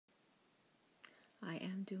I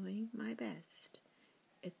am doing my best.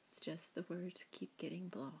 It's just the words keep getting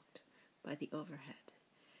blocked by the overhead.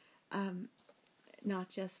 Not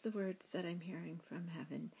just the words that I'm hearing from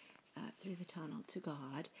heaven through the tunnel to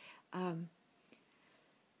God,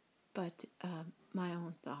 but my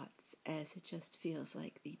own thoughts, as it just feels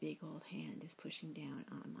like the big old hand is pushing down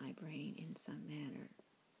on my brain in some manner.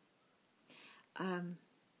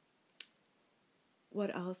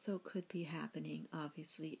 What also could be happening,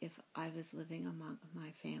 obviously, if I was living among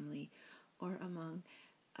my family or among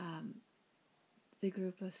the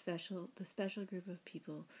special group of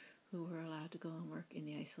people who were allowed to go and work in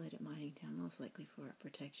the isolated mining town, most likely for our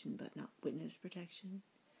protection, but not witness protection,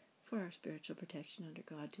 for our spiritual protection under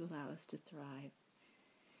God to allow us to thrive,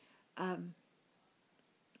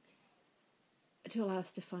 to allow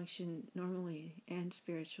us to function normally and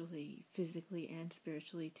spiritually, physically and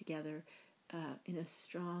spiritually together in a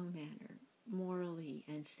strong manner, morally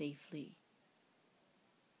and safely,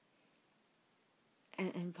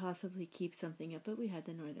 and possibly keep something up. But we had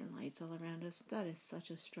the northern lights all around us. That is such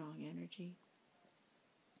a strong energy.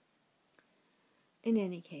 In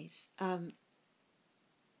any case,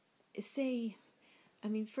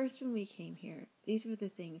 first when we came here, these were the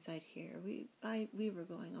things I'd hear. We were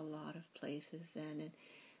going a lot of places then, and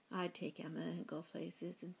I'd take Emma and go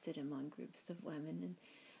places and sit among groups of women,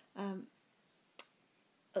 and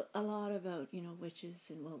a lot about, witches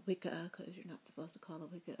and, Wicca, because you're not supposed to call a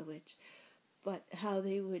Wicca a witch, but how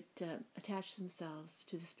they would attach themselves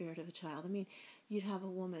to the spirit of a child. You'd have a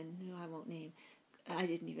woman, who I won't name, I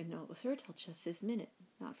didn't even know it was her till just this minute,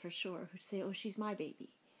 not for sure, who'd say, "Oh, she's my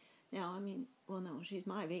baby." Now, no, she's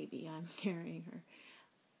my baby, I'm carrying her.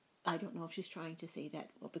 I don't know if she's trying to say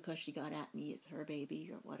that, because she got at me, it's her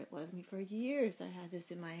baby, or what it was. For years I had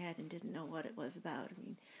this in my head and didn't know what it was about.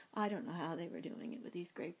 I don't know how they were doing it with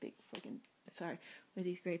these great big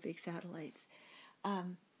satellites.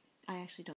 I actually don't